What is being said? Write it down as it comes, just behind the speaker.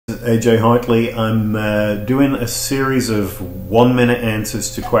AJ Hartley. I'm doing a series of 1-minute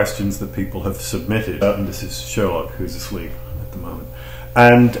answers to questions that people have submitted. And this is Sherlock, who's asleep at the moment.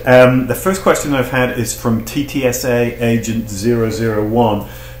 And the first question I've had is from TTSA Agent 001,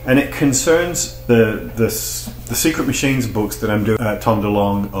 and it concerns the Secret Machines books that I'm doing. Tom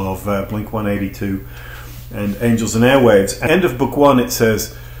DeLonge of Blink 182 and Angels and Airwaves. At the end of book 1 it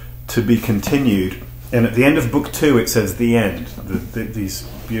says to be continued, and at the end of book 2 it says the end. These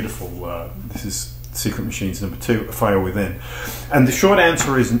beautiful, this is Secret Machines number 2, Fire Within. And the short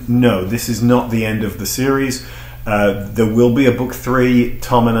answer is no, this is not the end of the series. There will be a book 3.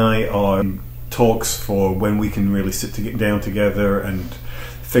 Tom and I are in talks for when we can really sit down together and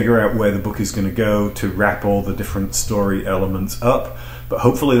figure out where the book is going to go to wrap all the different story elements up. But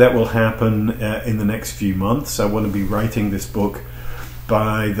hopefully that will happen in the next few months. I want to be writing this book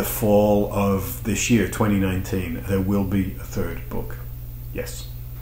by the fall of this year, 2019. There will be a 3rd book. Yes.